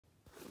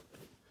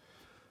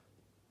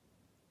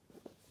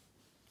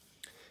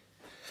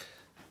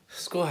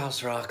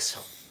Schoolhouse rocks.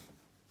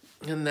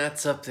 And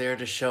that's up there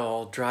to show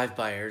all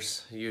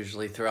drive-byers,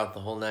 usually throughout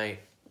the whole night,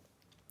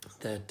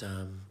 that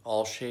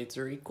all shades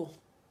are equal.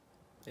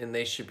 And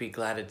they should be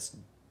glad it's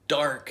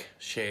dark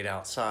shade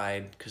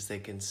outside because they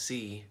can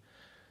see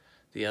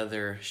the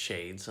other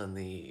shades on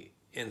the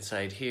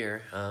inside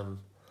here.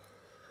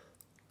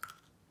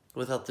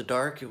 Without the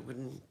dark, it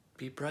wouldn't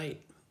be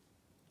bright.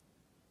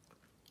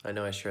 I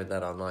know I shared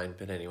that online,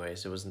 but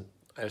anyways, I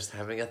was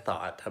having a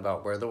thought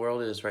about where the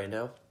world is right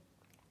now.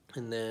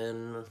 And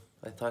then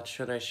I thought,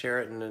 should I share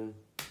it? And then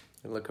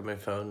I look at my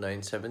phone,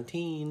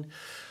 9:17.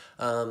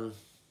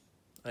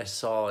 I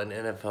saw an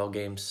NFL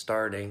game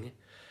starting,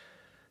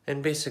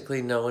 and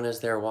basically no one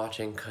is there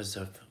watching because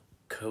of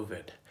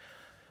COVID.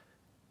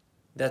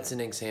 That's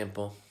an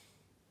example.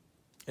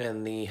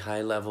 And the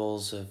high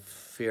levels of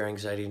fear,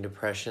 anxiety, and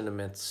depression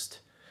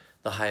amidst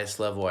the highest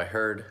level I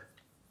heard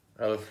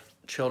of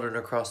children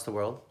across the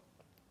world,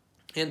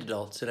 and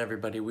adults and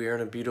everybody. We are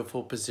in a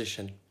beautiful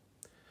position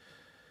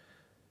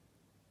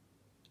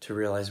to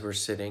realize we're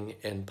sitting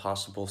in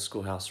possible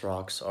schoolhouse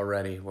rocks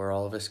already, where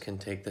all of us can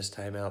take this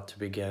time out to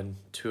begin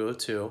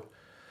 202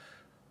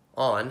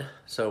 on,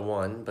 so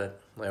one,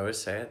 but I always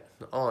say it,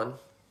 on,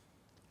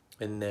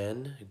 and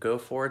then go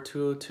forward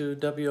 202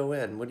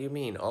 WON. What do you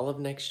mean? All of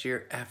next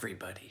year,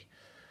 everybody.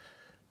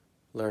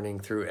 Learning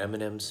through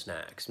M&M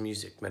snacks,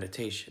 music,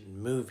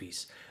 meditation,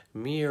 movies,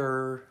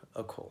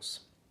 miracles.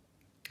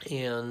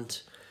 And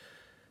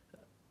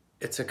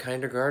it's a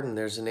kindergarten.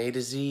 There's an A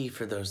to Z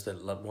for those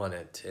that want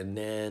it. And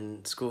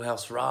then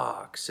Schoolhouse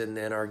Rocks, and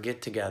then our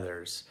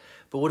get-togethers.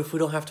 But what if we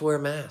don't have to wear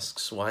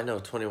masks? Well, I know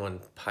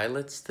 21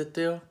 pilots that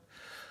do.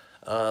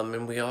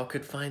 And we all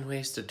could find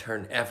ways to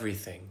turn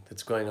everything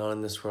that's going on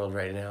in this world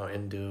right now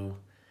into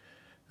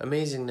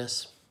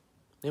amazingness.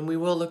 And we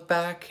will look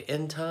back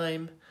in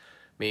time,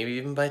 maybe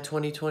even by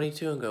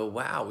 2022, and go,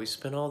 wow, we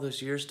spent all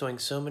those years doing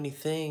so many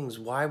things.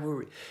 Why were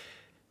we...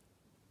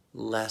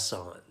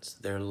 Less-ons.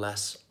 They're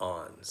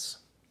less-ons.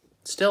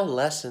 Still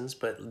lessons,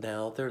 but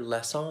now they're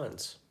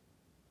less-ons.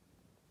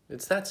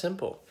 It's that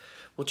simple.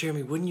 Well,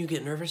 Jeremy, wouldn't you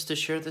get nervous to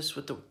share this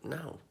with the...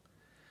 No.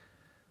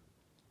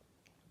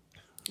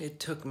 It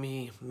took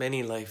me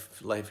many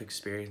life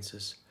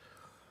experiences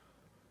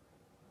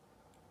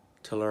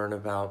to learn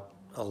about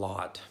a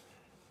lot.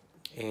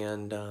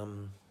 And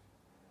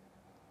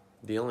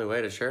the only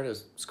way to share it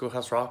is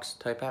Schoolhouse Rocks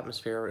type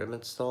atmosphere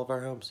amidst all of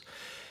our homes.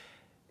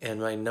 And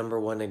my number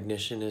one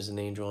ignition is an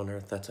angel on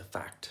earth. That's a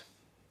fact.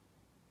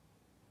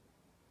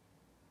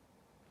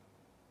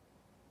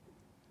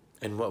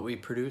 And what we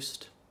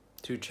produced,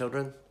 2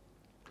 children,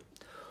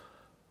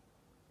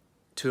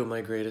 2 of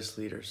my greatest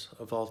leaders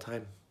of all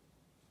time.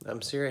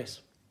 I'm serious.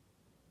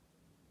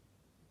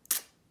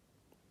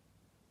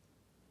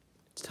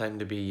 It's time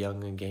to be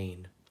young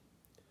again.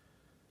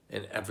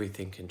 And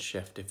everything can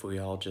shift if we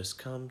all just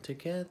come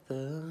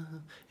together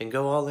and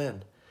go all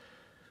in.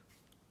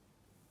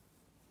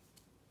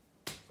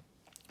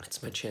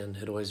 It's my chin.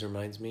 It always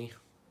reminds me.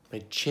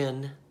 My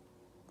chin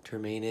to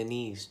remain in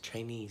ease.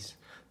 Chinese.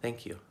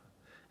 Thank you.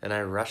 And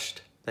I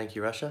rushed, thank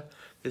you, Russia,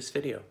 this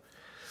video.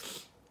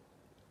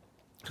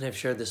 And I've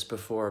shared this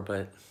before,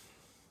 but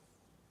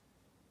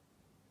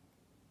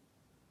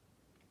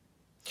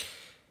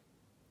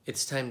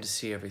it's time to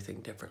see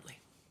everything differently.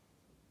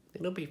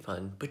 It'll be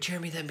fun. But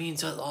Jeremy, that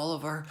means that all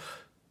of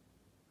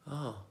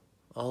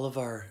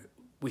our,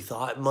 we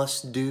thought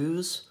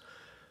must-dos,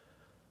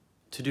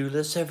 to-do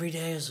lists every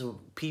day as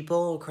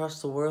people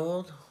across the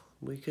world,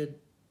 we could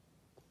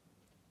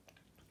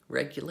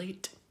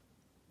regulate.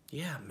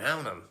 Yeah,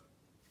 mount them.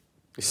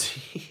 You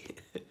see?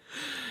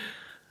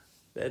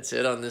 That's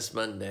it on this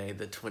Monday,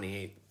 the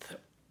 28th.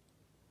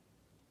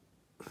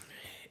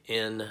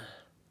 In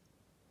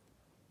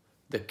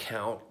the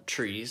count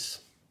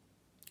trees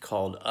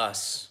called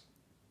Us,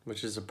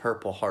 which is a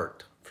purple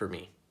heart for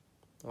me.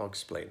 I'll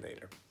explain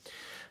later.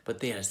 But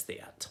there's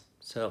that.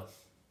 So,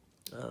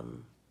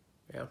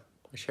 yeah,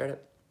 I shared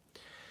it.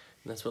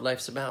 And that's what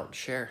life's about,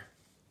 share.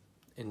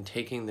 And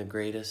taking the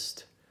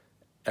greatest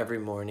every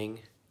morning.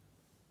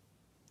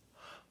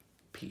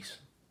 Peace.